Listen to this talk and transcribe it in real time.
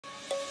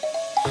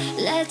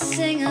Let's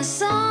sing a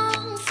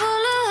song full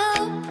of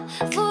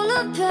hope, full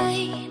of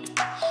pain.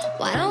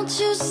 Why don't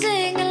you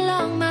sing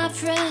along, my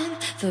friend?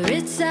 For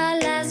it's our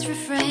last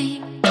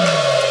refrain.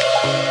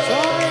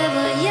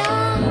 Forever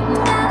young,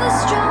 ever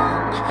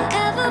strong,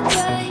 ever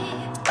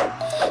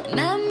brave.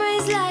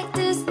 Memories like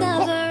this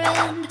never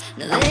end.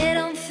 No, they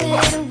don't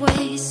fade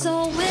away.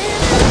 So when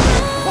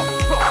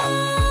I'm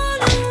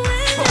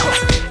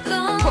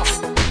gone,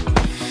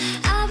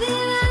 I'll be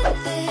right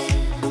there,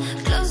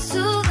 close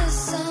to the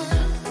sun.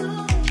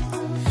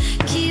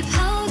 Keep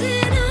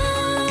holding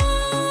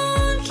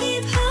on,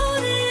 keep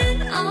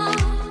holding on.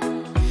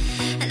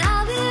 And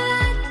I'll be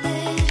right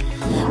there,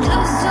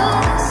 close to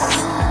the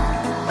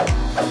sun,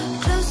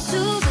 close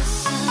to the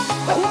sun.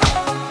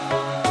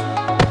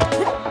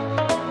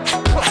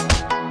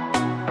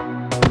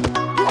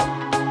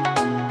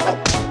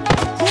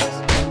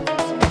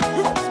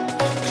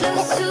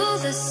 Close to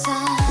the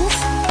sun.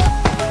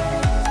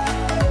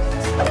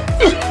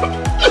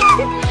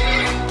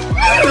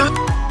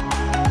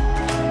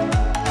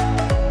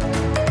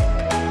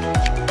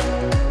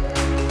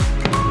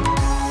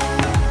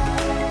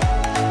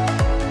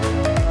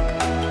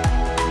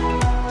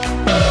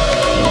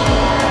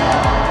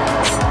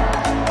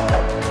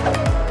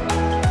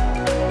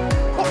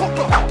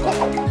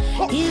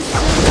 Here's to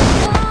the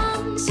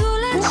ones who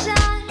let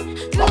shine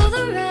through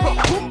the rain,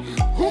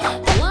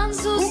 the ones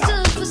who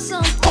stood for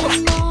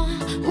something more,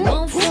 who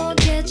won't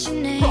forget your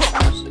name. The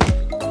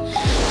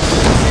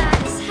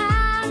tide is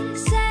high,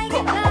 say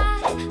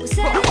goodbye, we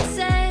said it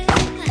said,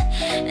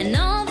 and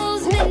all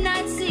those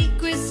midnight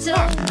secrets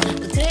told,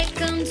 we'll take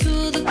them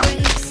to the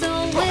grave. So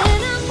when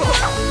I'm gone,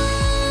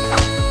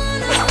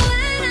 oh,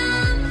 when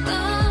I'm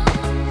gone,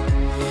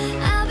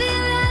 I'll be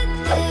right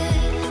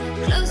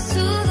there, close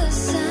to the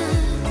sun.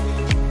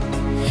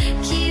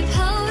 Keep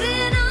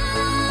holding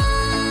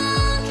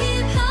on,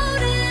 keep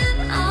holding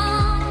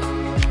on.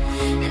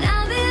 And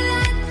I'll be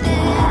right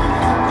there,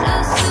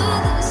 close to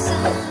the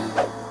sun,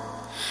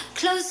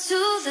 close to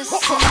the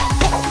sun.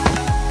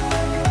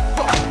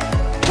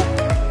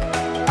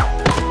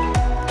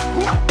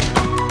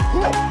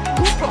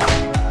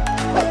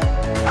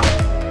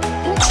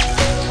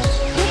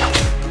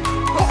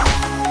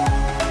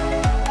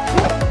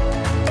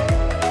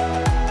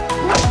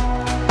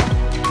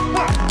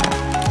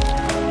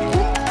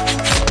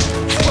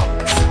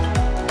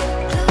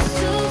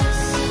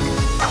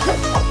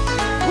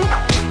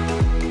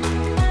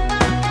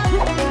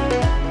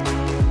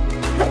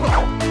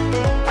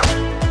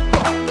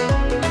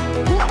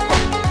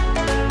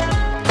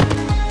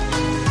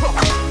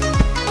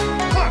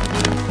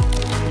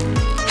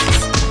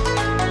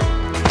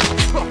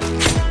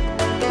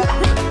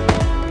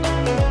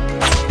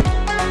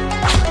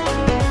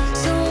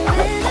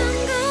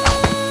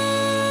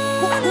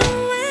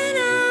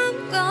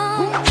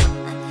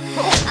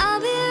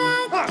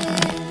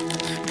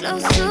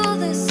 Close to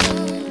the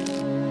sun.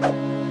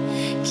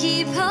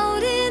 Keep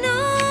holding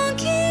on,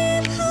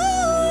 keep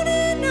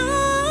holding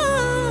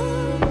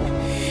on.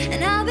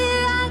 And I'll be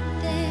right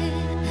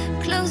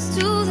there, close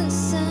to the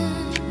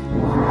sun,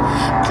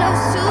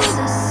 close to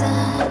the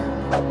sun.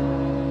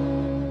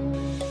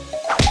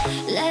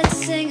 Let's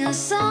sing a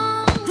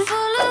song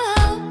full of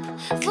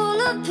hope,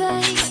 full of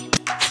pain.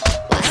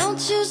 Why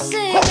don't you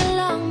sing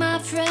along, my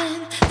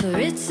friend? For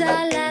it's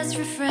our last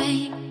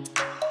refrain.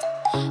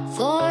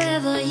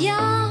 Forever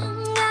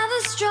young,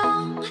 ever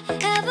strong,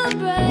 ever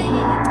brave.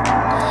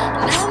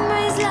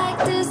 Memories like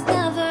this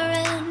never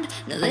end.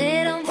 No,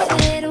 they don't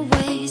fade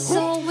away.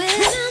 So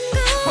when I'm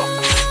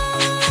gone,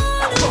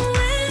 oh,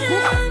 when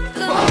I'm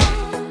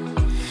gone,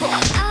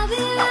 I'll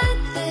be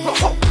right there,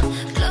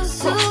 close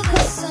to the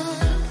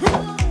sun.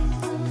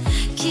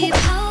 Keep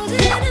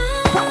holding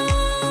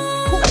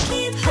on,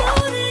 keep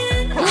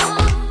holding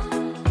on.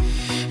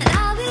 And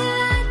I'll be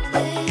right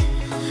there,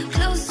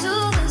 close to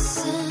the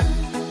sun.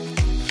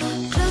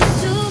 Close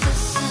to the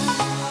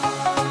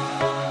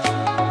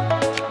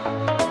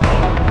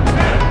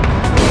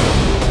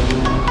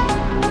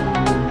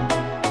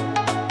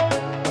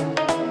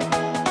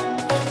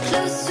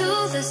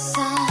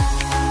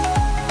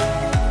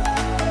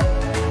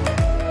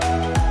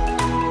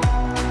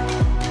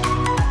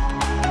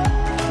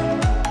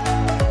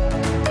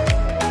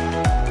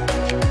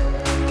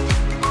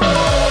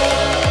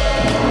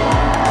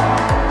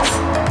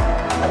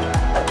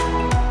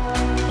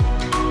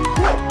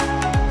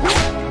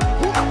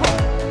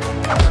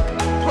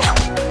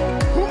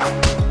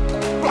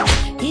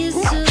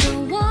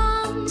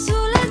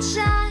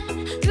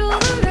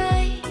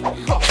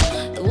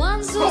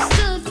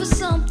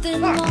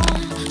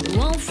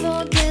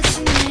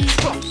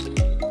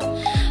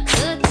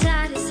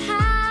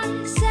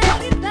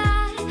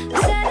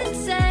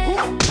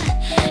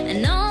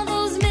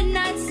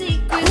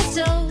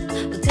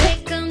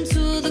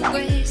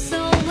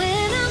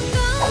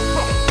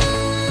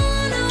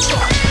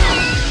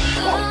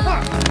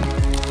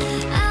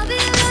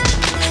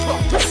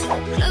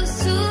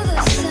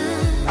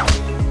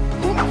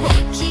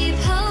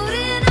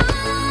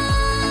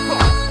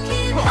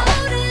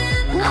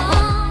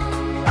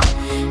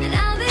And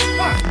I'll be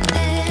right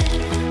there.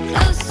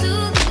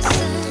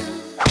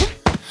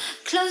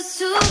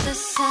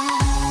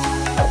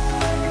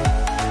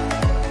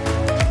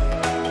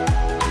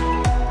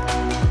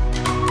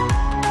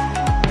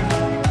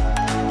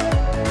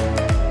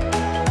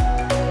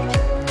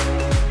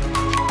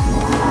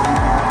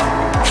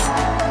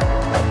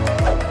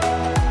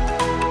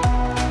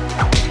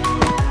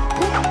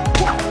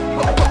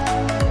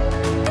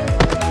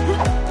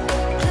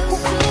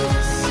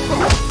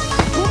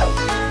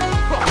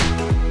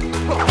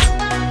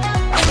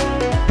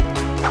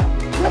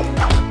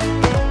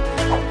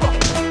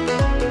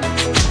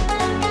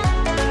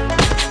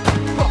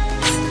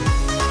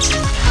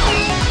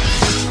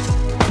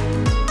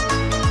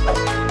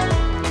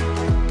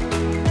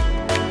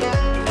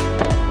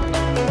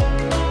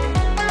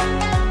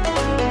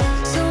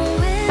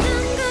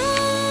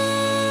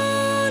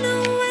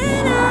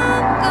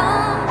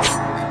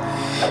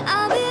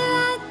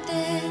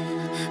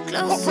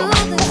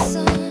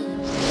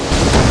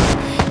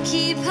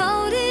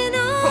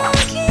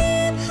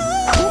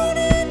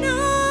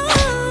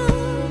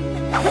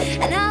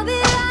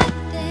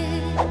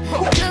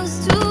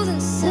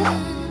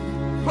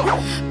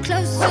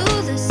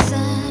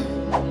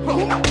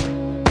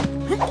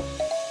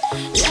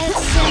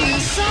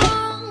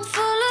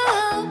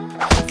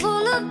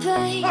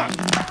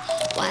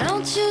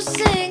 don't you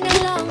sing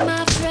along,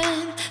 my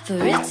friend,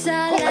 for it's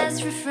our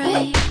last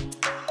refrain.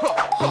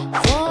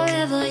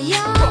 Forever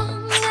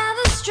young,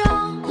 ever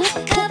strong,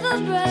 ever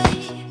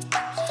brave.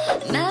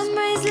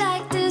 Memories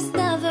like this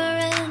never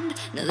end,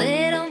 no,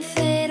 they don't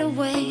fade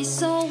away.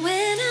 So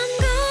when I'm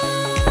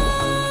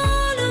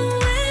gone, oh,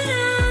 when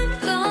I'm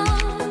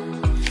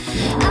gone,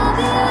 I'll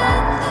be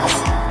right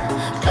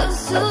there,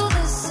 close to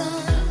the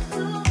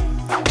sun.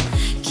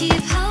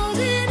 Keep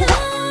holding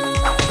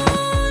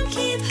on,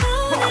 keep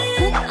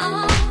holding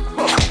on,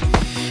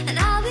 and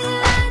I'll be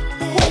right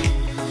there,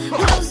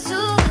 close to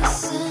the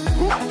sun,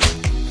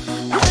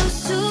 close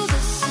to the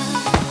sun.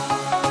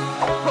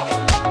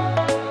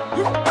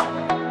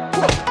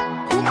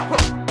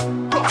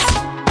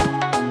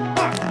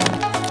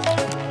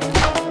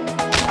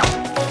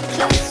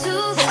 Close to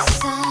the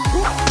sun.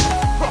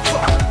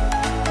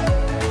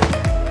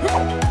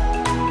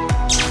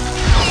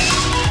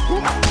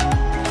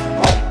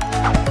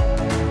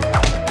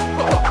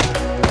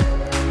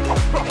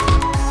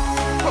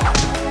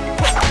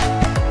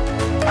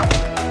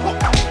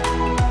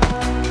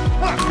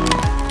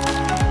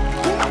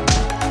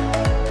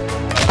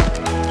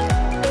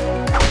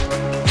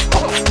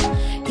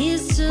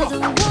 Here's to the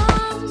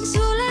ones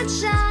who let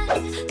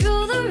shine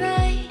through the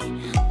rain,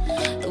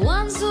 the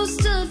ones who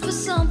stood for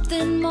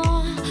something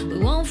more. We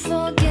won't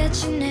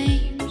forget your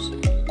names.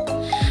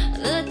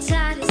 The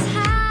tide is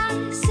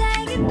high,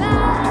 say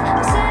goodbye,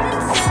 we set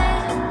it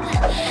sail,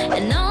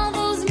 and all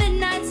those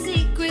midnight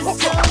secrets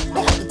told,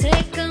 we'll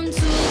take them to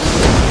the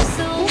grave.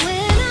 So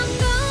when I'm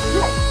gone,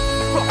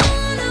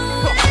 oh,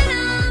 when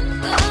I'm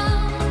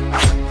gone,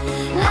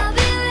 I'll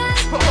be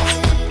right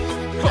there,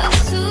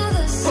 close to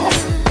the sun.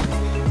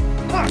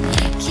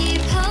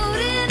 Keep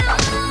holding on,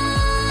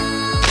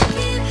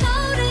 keep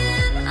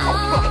holding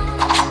on,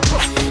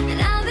 and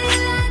I'll be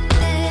right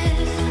there,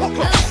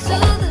 close to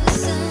the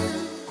sun,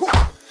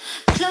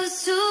 close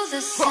to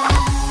the sun.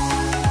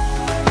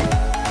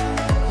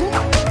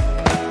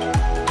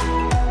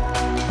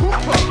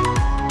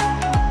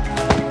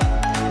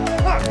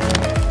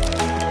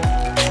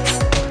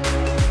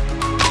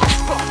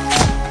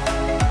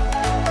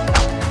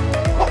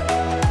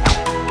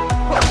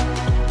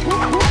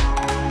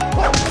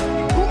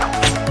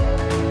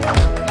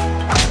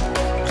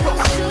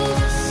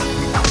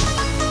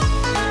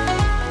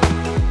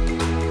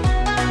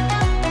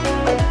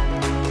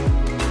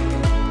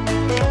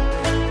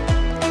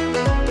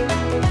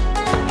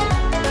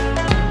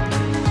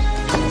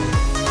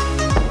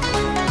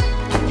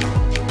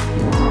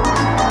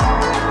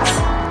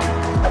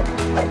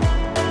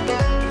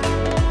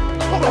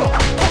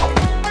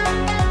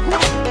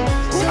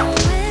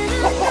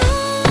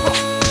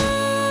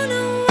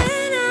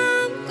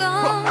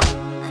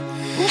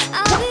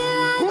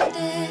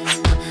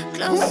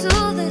 Close to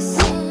the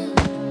sun.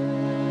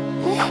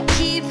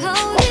 Keep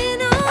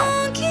holding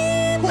on,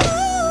 keep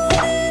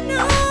holding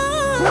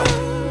on,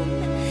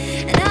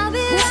 and I'll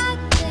be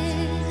right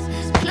there,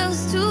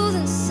 close to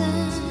the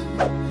sun,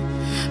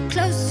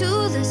 close to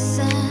the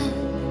sun.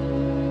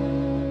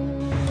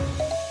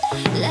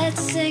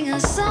 Let's sing a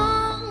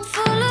song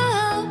full of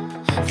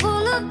hope,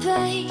 full of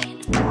pain.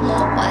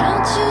 Why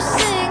don't you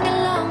sing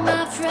along,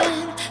 my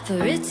friend, for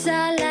it's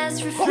our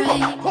last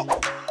refrain.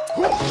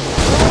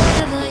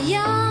 Forever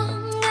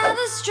young,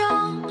 ever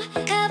strong,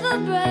 ever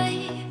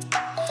brave.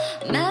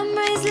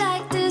 Memories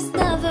like this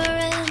never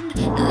end,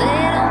 no,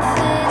 they don't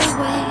fade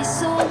away.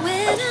 So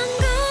when I'm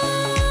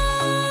gone,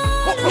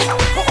 oh,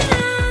 when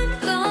I'm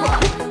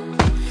gone,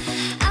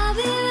 I'll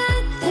be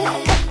right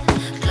there,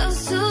 close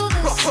to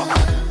the sun.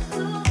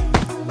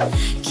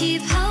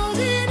 Keep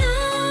holding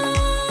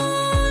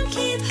on,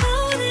 keep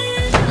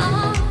holding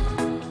on,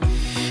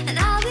 and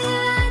I'll be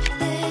right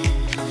there,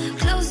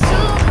 close to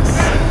the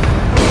sun,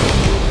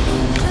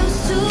 close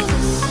to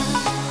the sun.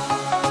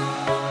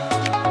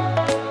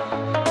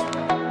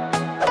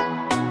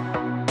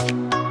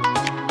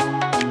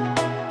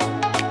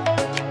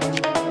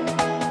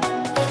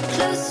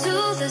 Close to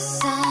the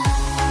sun.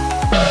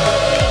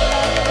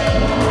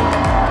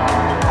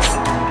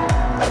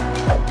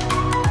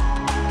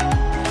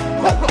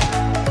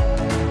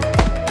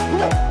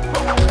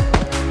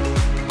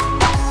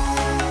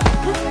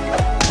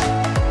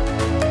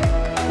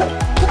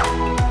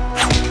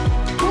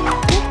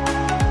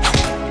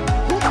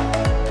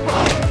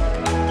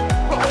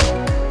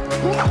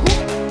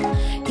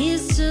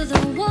 Here's to the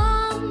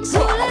ones who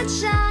let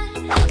shine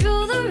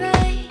through the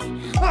rain,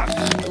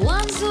 the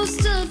ones who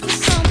stood for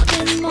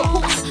something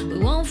more. We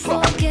won't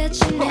forget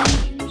your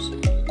names.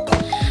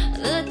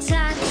 The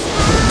tide is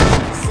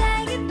high, say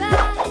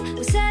goodbye,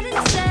 we set it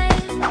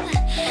sail,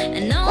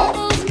 and all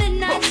those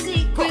midnight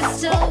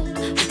secrets told,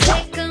 we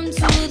take them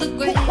to the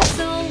grave.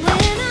 So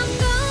when I'm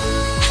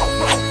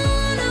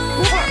gone, oh,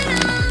 when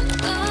I'm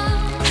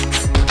gone,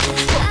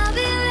 I'll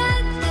be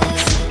right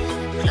there,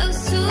 close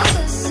to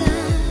the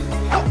sun.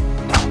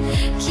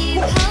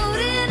 Keep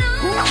holding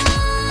on,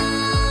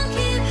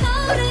 keep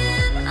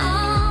holding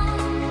on,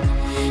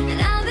 and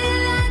I'll be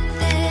right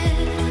there,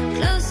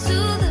 close to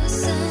the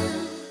sun,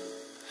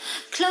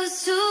 close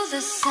to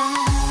the sun.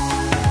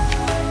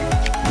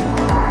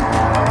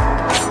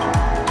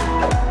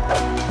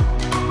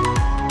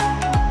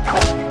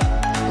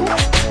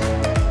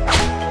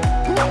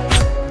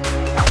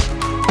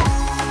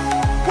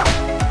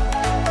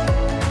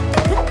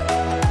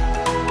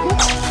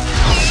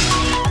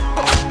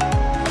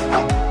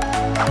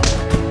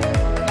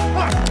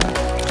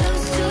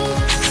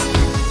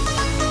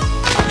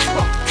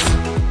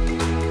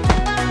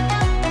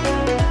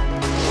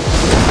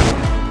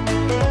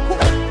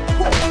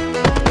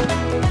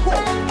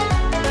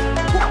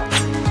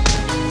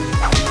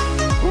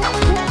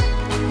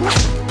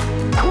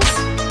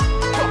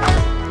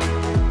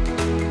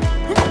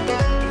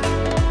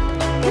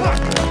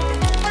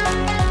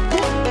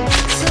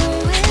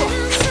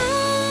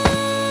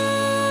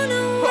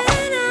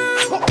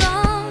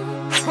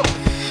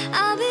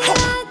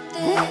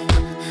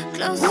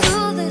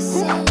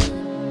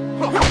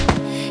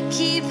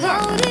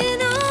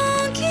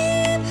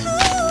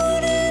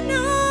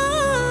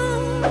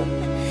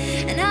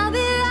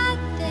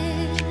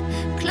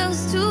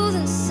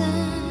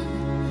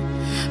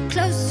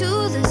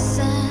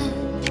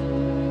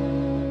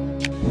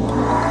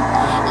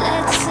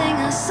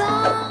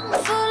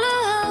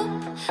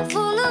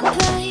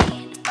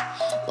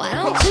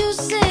 Why don't you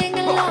sing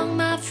along,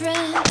 my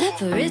friend?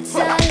 For it's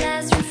our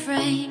last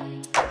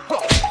refrain.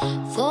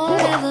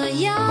 Forever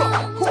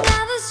young,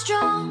 ever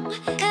strong,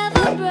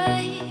 ever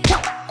brave.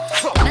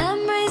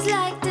 Memories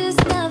like this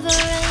never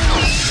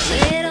end.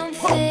 They don't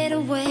fade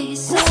away.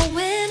 So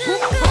when I'm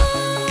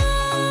gone,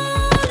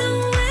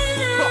 oh, when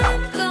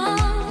I'm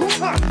gone,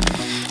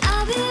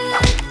 I'll be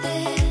right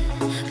there,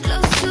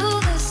 close to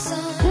the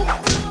sun.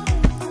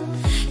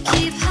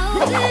 Keep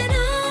holding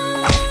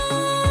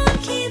on,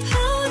 keep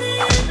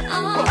holding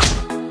on,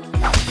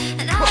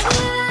 and I'll be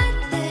right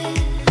there,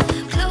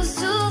 close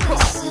to the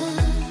sun,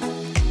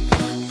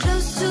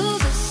 close to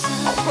the sun.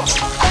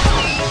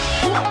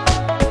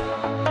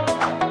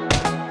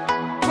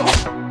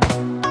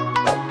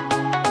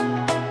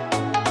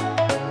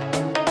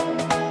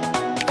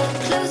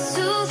 Close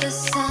to the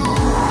sun.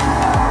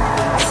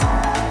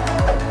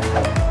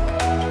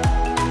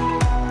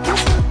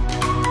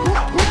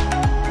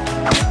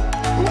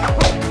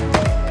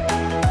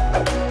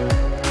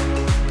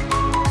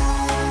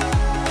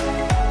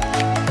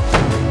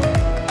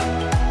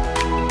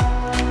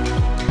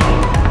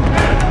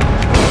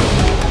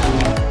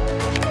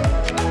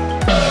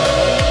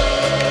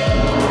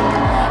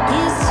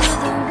 Here's to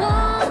the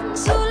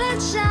ones who let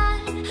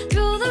shine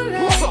through the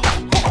rain,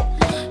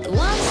 the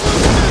ones who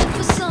stood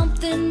for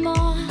something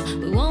more.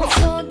 We won't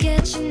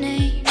forget your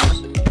names.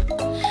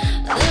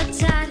 The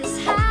tide is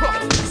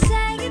high,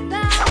 say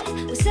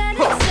goodbye, we said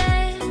it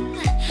sail,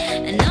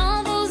 and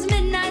all those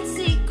midnight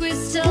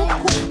secrets told,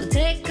 we'll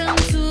take them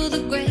to the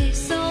grave.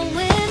 So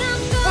when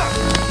I'm gone,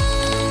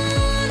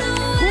 oh,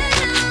 when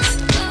I'm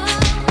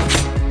gone,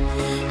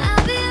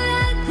 I'll be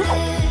right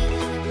there,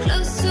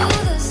 close to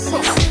the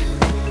sun.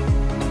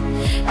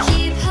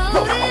 Keep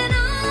holding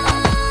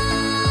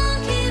on,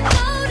 keep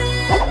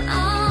holding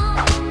on,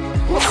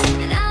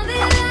 and I'll be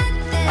right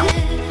there,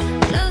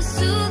 close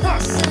to the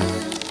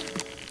sun,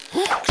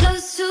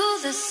 close to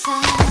the sun. Close to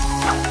the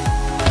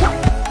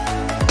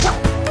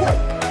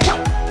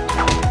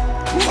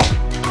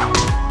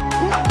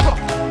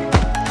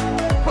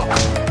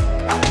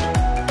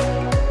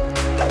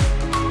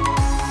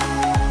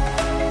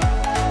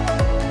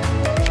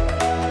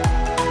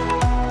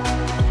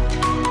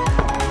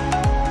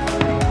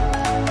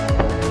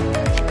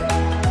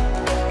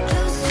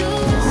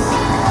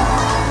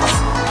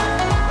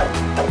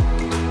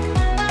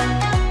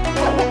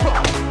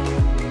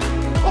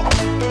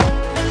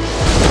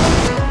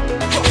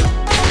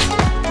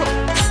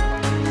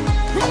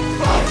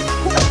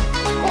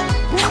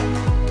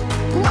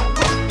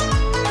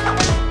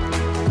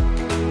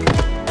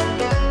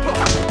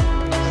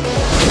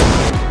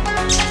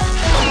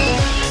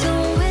So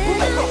when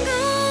I'm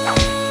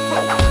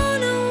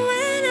gone, oh,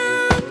 when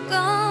I'm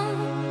gone,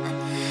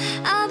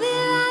 I'll be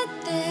right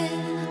there,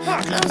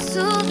 close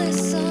to the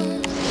sun.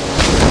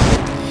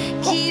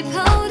 Keep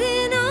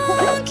holding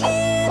on,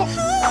 keep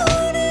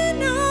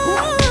holding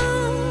on,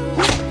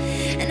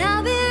 and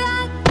I'll be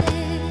right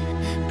there,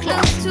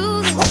 close to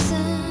the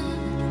sun,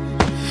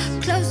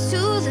 close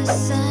to the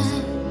sun.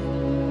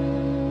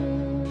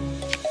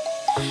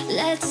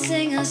 Let's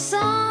sing a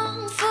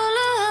song full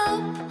of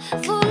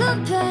hope, full of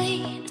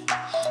pain.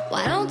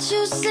 Why don't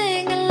you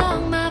sing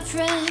along, my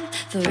friend?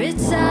 For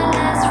it's our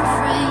last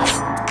refrain.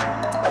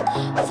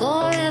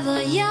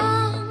 Forever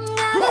young,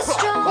 ever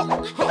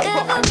strong,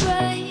 ever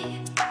brave.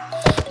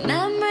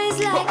 Memories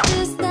like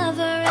this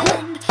never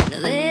end. No,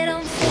 they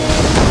don't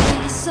fade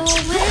away. So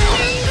when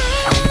I'm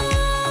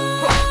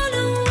gone,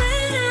 oh,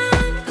 when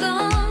I'm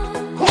gone,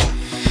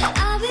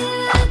 I'll be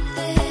right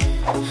there,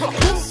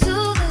 close to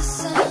the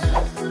sun.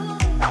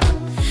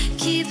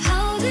 Keep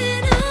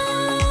holding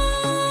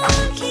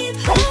on, keep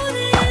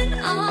holding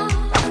on,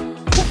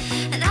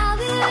 and I'll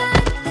be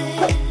right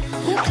there,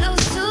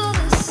 close to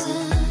the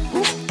sun,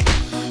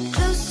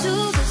 close to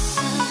the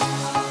sun.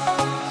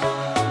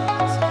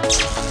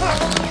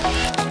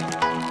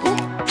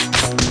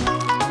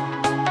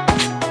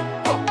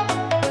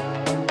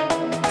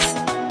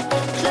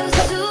 Close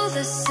to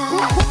the sun.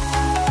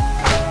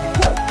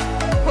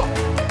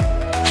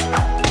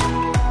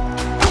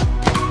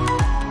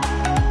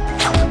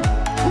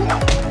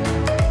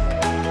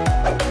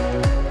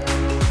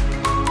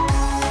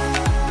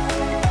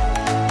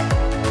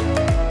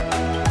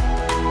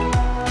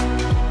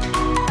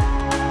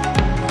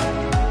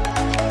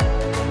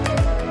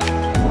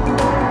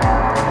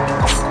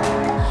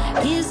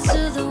 Here's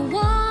to the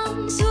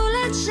ones who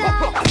let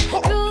shine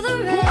through the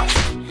rain,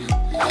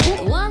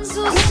 the ones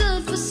who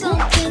stood for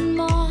something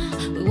more.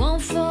 We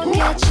won't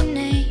forget your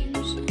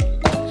names.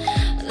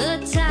 The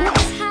tide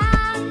is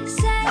high,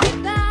 say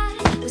goodbye,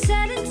 we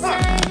said it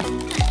sail,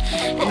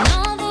 and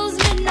all those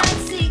midnight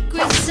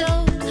secrets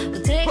told,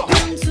 we'll take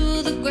them to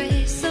the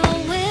grave. So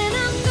when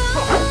I'm gone,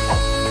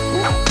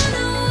 oh,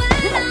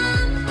 when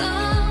I'm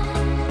gone,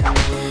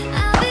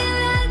 I'll be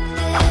right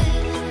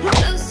there,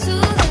 close to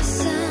the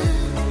sun.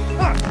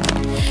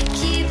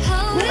 Keep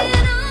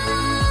holding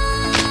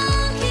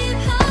on, keep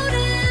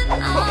holding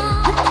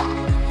on,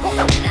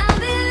 and I'll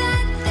be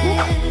right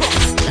there,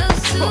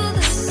 close to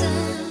the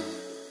sun,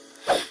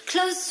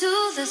 close to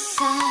the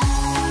sun.